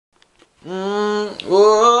Pass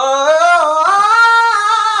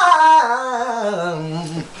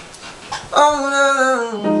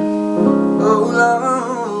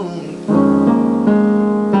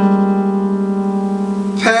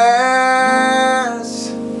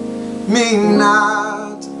me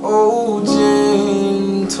not, O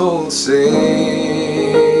gentle Savior,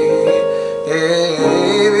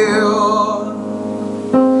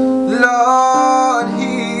 Lord,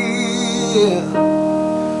 hear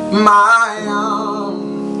my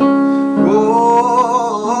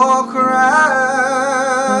cry.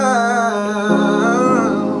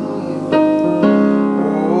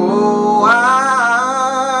 Oh, while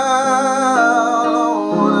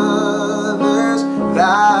on others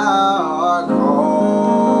thou art calling,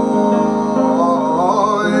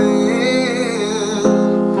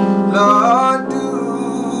 Lord, do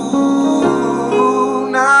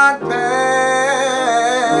not pass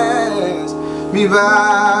me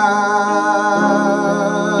by.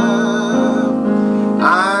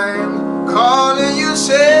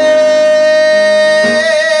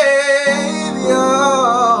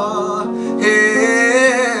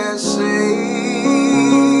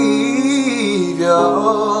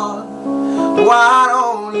 Why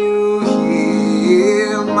don't you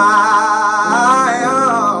hear my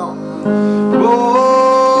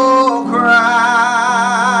cry?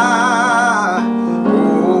 Oh,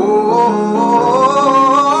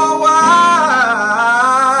 while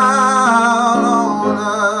on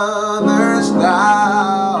others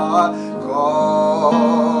thou art calling,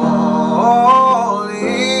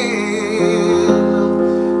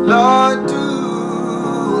 Lord, do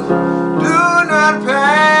not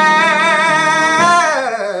pass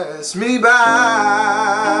me by.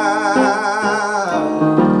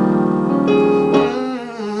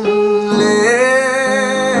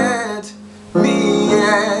 Let me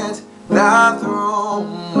at thy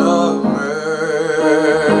throne of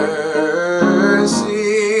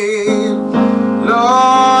mercy,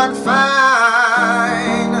 Lord,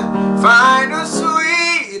 find a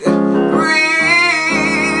sweet relief.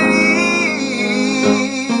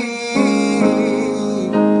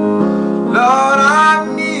 Lord,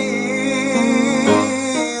 I'm kneeling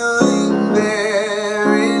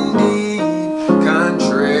there in deep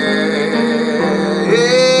contrition.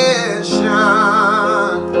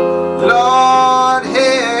 Lord,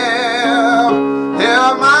 help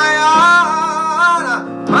my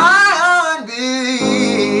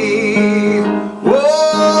unbelief.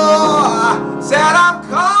 Oh, I said I'm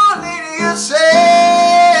calling you Savior.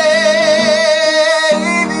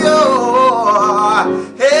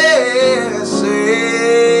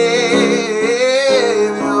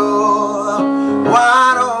 Why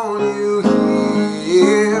don't you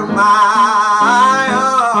hear my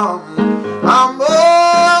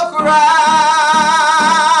humble cry?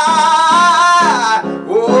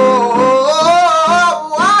 Oh,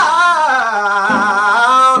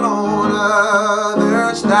 while on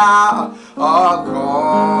others thou art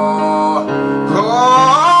calling,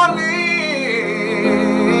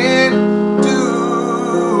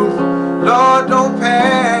 Lord, don't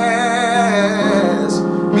pass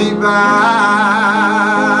me by.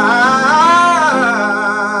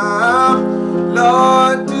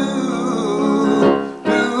 Lord, do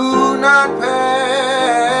not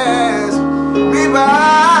pass me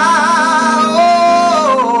by.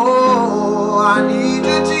 Oh, I need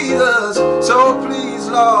you, Jesus, so please,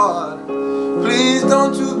 Lord, please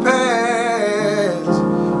don't you pass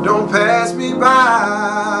me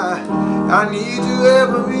by. I need you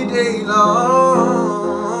every day,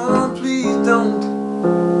 Lord. Please don't.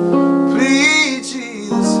 Please,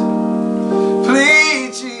 Jesus.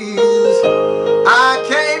 Please, Jesus. I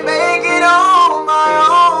can't make it on my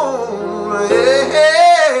own.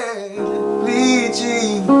 Yeah. Please,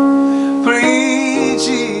 Jesus. Please,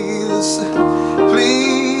 Jesus.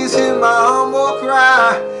 Please hear my humble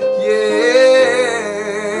cry. Yeah.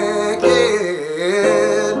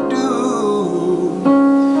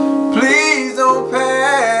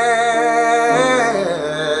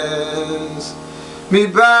 Me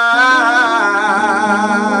by.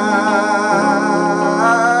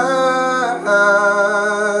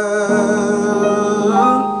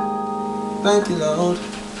 Thank you, Lord.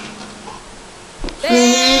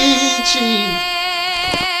 Please, Jesus.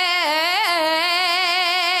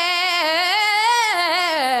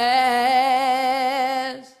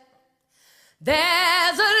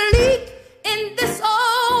 There's a leak in this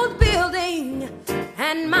old building,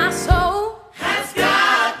 and my soul has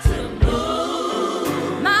got to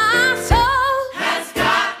move. My soul has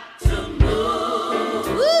got to move.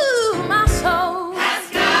 Ooh, my soul has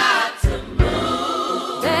got to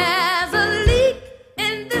move. There's a leak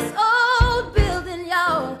in this old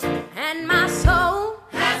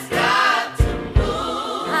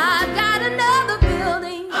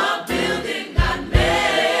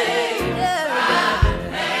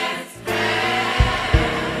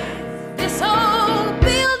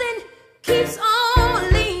keeps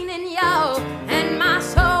on leaning, y'all, and my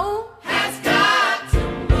soul has got to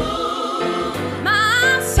move.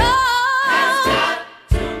 My soul has got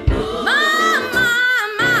to move.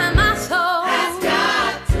 My soul has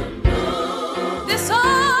got to move. This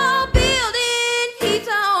old building keeps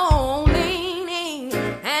on leaning,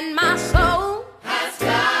 and my soul has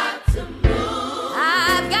got to move.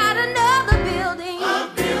 I've got another building. A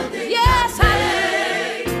building. Yes, I do.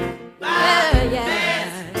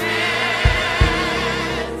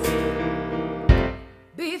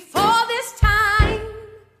 Before this time,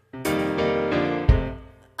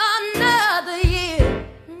 another year,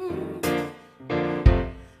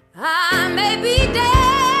 I may be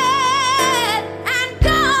dead and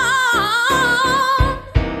gone,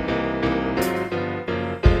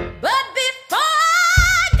 but before I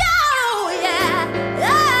go, I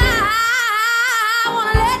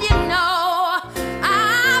want to let you know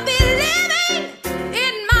I'll be living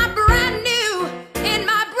in my brand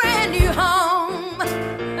new home.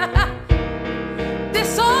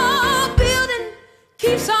 This old building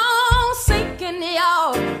keeps on sinking,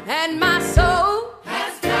 y'all, and my soul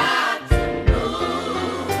has got to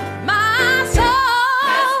move. My soul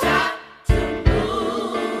has got to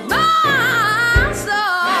move. My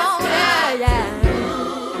soul,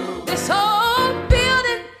 This old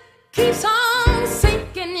building keeps on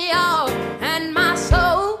sinking, y'all, and my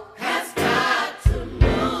soul has got to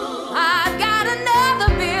move. I've got another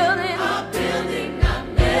building. A building I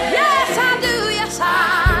made. Yes, I do. Yes,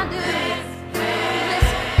 I do. Listen.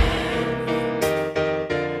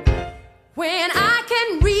 When I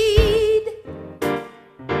can read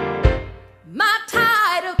my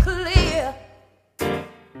title clear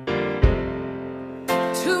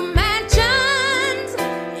to mansions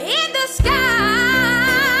in the sky,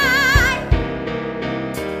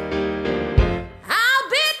 I'll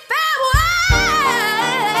bid farewell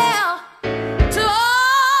to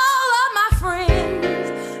all of my friends.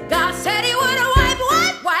 God said He would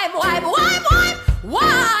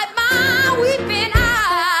wipe my weeping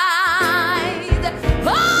eyes.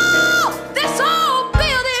 Oh, this old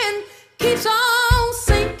building keeps on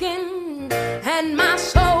sinking, and my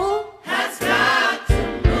soul has got to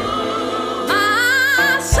move.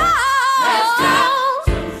 My soul has got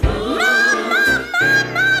to move. My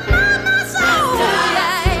soul,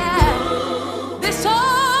 This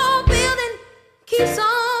old building keeps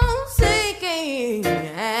on sinking,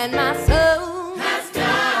 and my soul has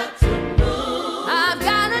got to move. I've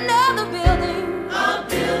got another building. A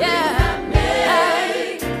building I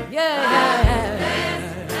made.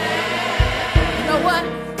 You know what?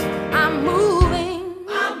 I'm moving.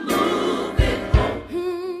 I'm moving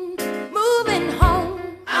home. Moving home.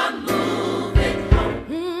 I'm moving home.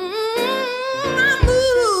 I'm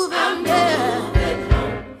moving.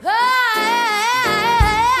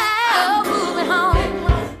 Moving home.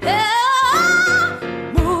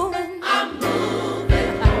 Moving. I'm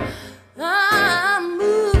moving home. I'm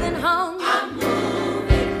moving home. I'm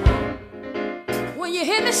moving home. When you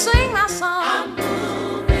hear me sing my song, I'm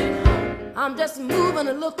moving home. I'm just moving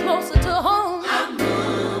a little closer to home. I'm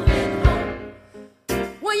moving home.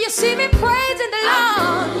 When you see me praising the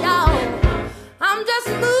Lord, y'all, I'm just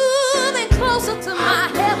moving closer to my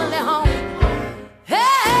heavenly home.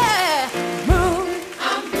 Hey, moving.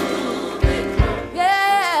 I'm moving home.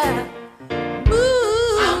 Yeah,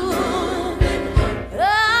 moving. Moving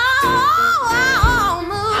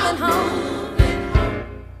home.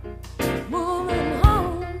 Moving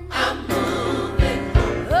home. I'm moving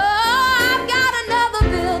home. Oh, I've got another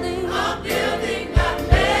building. A building I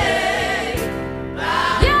made.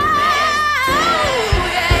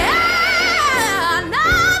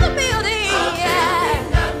 Another building.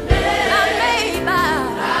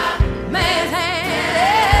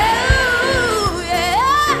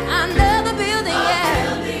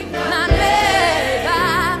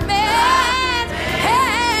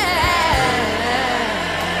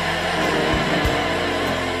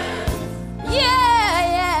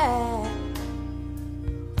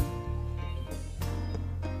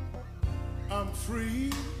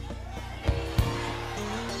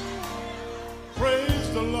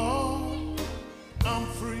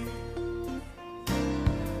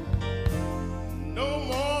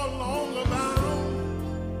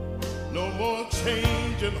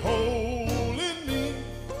 and holding me.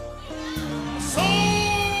 My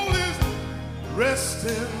soul is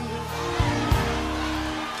resting,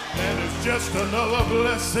 and it's just another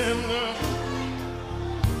blessing.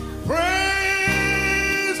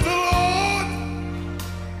 Praise the Lord,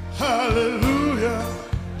 hallelujah,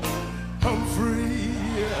 I'm free.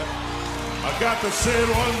 I got to say it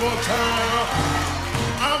one more time.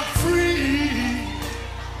 I'm free.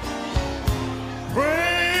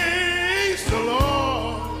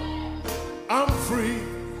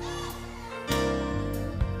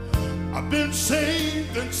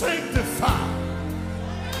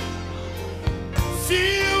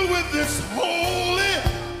 this holy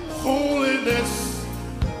holiness.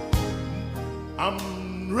 I'm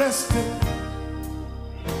resting.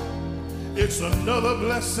 It's another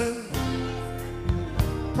blessing